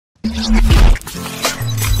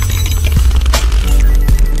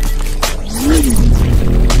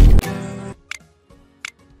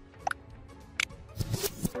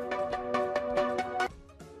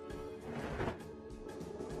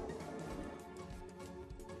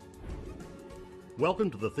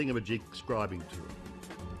Welcome to the Thingamejig Scribing tool.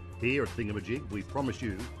 Here at Thingamejig, we promise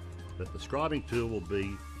you that the scribing tool will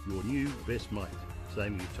be your new best mate,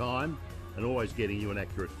 saving you time and always getting you an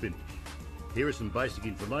accurate finish. Here is some basic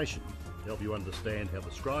information to help you understand how the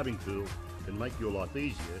scribing tool can make your life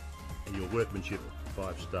easier and your workmanship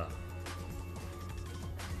 5-star.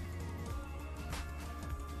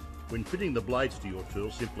 When fitting the blades to your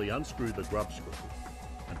tool, simply unscrew the grub screw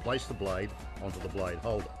and place the blade onto the blade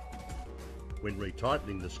holder. When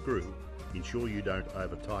retightening the screw, ensure you don't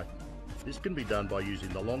over-tighten. This can be done by using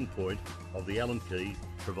the long point of the Allen key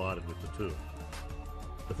provided with the tool.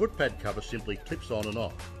 The foot pad cover simply clips on and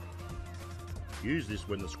off. Use this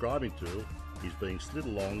when the scribing tool is being slid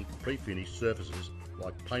along pre-finished surfaces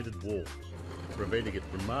like painted walls, preventing it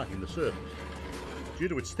from marking the surface. Due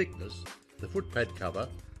to its thickness, the foot pad cover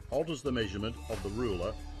alters the measurement of the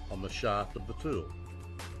ruler on the shaft of the tool.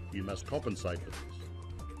 You must compensate for this.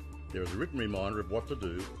 There is a written reminder of what to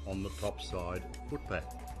do on the top side foot pad.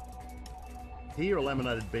 Here a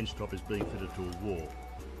laminated bench top is being fitted to a wall.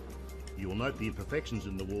 You will note the imperfections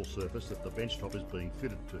in the wall surface that the bench top is being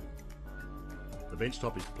fitted to. The bench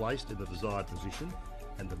top is placed in the desired position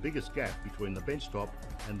and the biggest gap between the bench top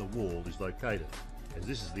and the wall is located, as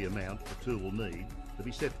this is the amount the tool will need to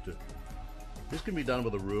be set to. This can be done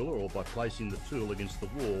with a ruler or by placing the tool against the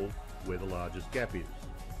wall where the largest gap is.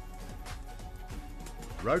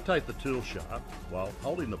 Rotate the tool shaft while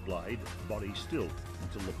holding the blade body still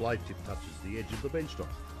until the blade tip touches the edge of the bench top.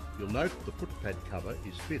 You'll note the foot pad cover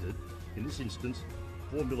is fitted. In this instance,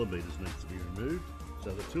 4mm needs to be removed,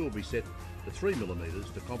 so the tool will be set to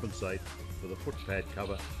 3mm to compensate for the foot pad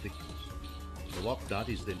cover thickness. The lock nut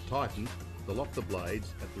is then tightened to lock the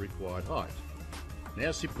blades at the required height.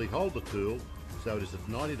 Now simply hold the tool so it is at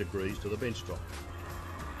 90 degrees to the bench top.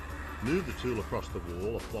 Move the tool across the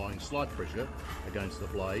wall, applying slight pressure against the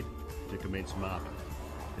blade to commence marking.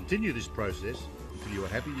 Continue this process until you are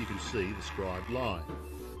happy you can see the scribed line.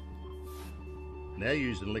 Now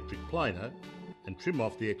use an electric planer and trim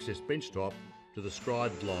off the excess bench top to the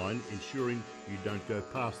scribed line, ensuring you don't go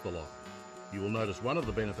past the line. You will notice one of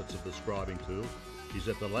the benefits of the scribing tool is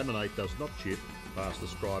that the laminate does not chip past the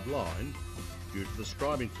scribed line due to the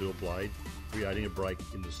scribing tool blade creating a break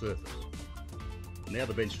in the surface. Now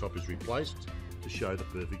the bench top is replaced to show the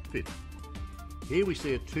perfect fit. Here we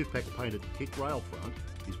see a 2-pack painted kick rail front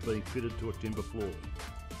is being fitted to a timber floor.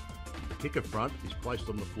 The kicker front is placed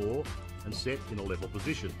on the floor and set in a level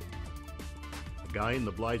position. Again,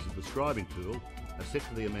 the blades of the scribing tool are set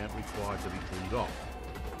to the amount required to be cleaned off.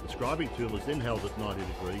 The scribing tool is then held at 90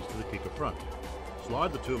 degrees to the kicker front.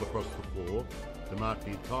 Slide the tool across the floor to mark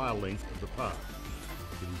the entire length of the part.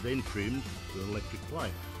 It is then trimmed with an electric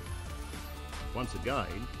planer. Once again,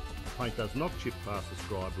 the paint does not chip past the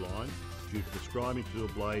scribe line due to the scribing tool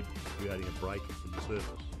blade creating a break in the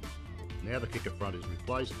surface. Now the kicker front is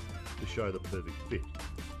replaced to show the perfect fit.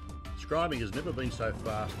 Scribing has never been so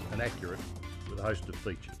fast and accurate with a host of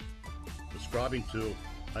features. The scribing tool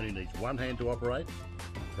only needs one hand to operate,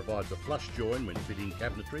 provides a flush join when fitting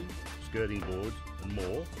cabinetry, skirting boards and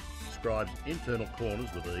more, scribes internal corners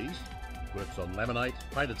with ease, works on laminate,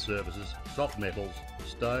 painted surfaces, soft metals,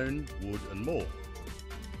 stone, wood and more.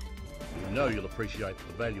 You know you'll appreciate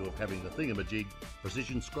the value of having the Thingamejig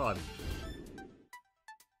precision scribing tool.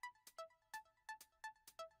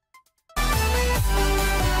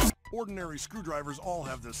 Ordinary screwdrivers all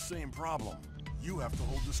have the same problem. You have to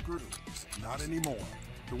hold the screw. Not anymore.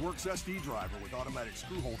 The WORX SD driver with automatic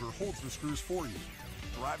screw holder holds the screws for you.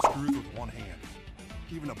 Drive screws with one hand,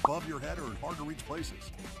 even above your head or in hard to reach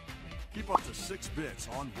places. Keep up to 6 bits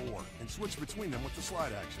on board and switch between them with the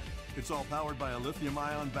slide action. It's all powered by a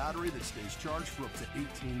lithium-ion battery that stays charged for up to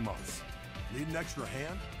 18 months. Need an extra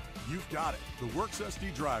hand? You've got it. The WORX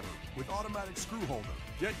SD driver with automatic screw holder.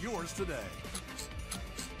 Get yours today.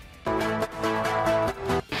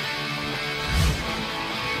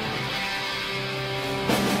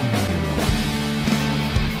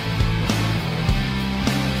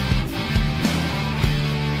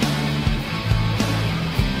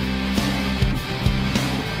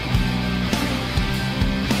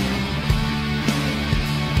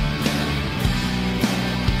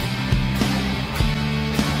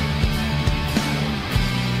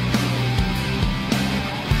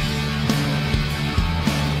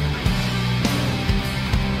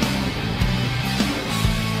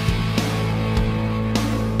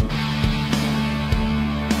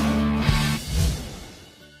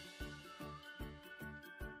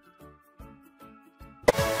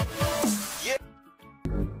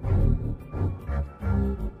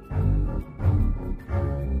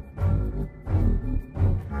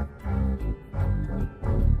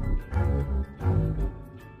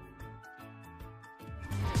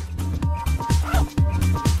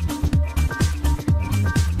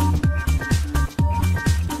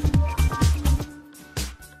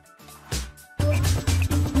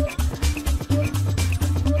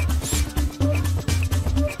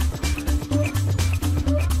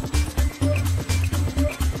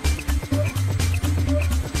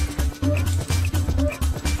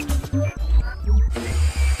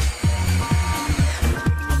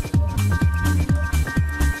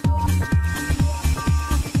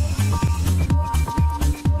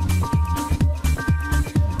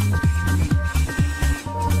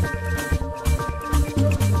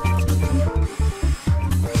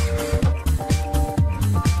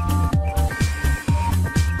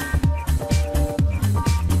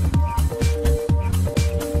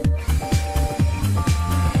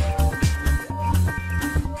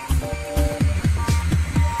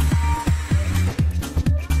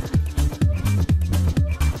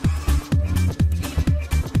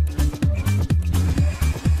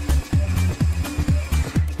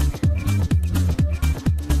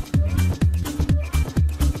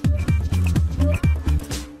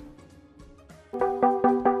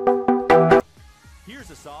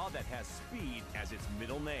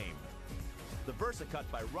 The Versacut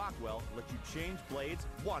by Rockwell lets you change blades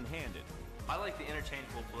one-handed. I like the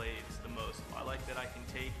interchangeable blades the most. I like that I can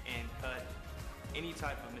take and cut any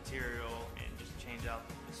type of material and just change out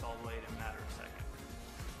the saw blade in a matter of seconds.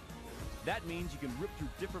 That means you can rip through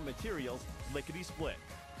different materials lickety-split.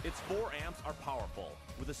 Its 4 amps are powerful,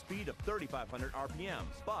 with a speed of 3,500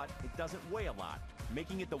 RPMs, but it doesn't weigh a lot,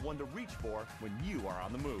 making it the one to reach for when you are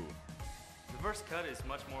on the move. The Versacut is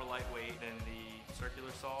much more lightweight than the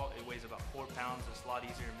circular saw. It weighs about 4 pounds. It's a lot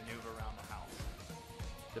easier to maneuver around the house.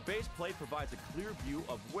 The base plate provides a clear view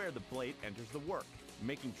of where the blade enters the work,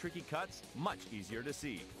 making tricky cuts much easier to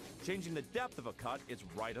see. Changing the depth of a cut is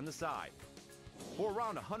right on the side. For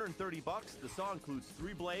around $130, the saw includes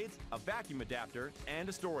 3 blades, a vacuum adapter, and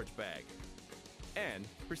a storage bag. And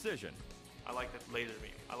precision. I like the laser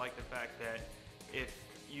beam. I like the fact that if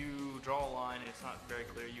you draw a line and it's not very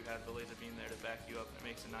clear, you have the laser beam there to back you up, and it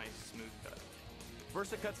makes a nice smooth cut.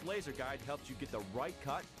 Versacut's laser guide helps you get the right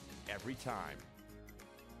cut every time.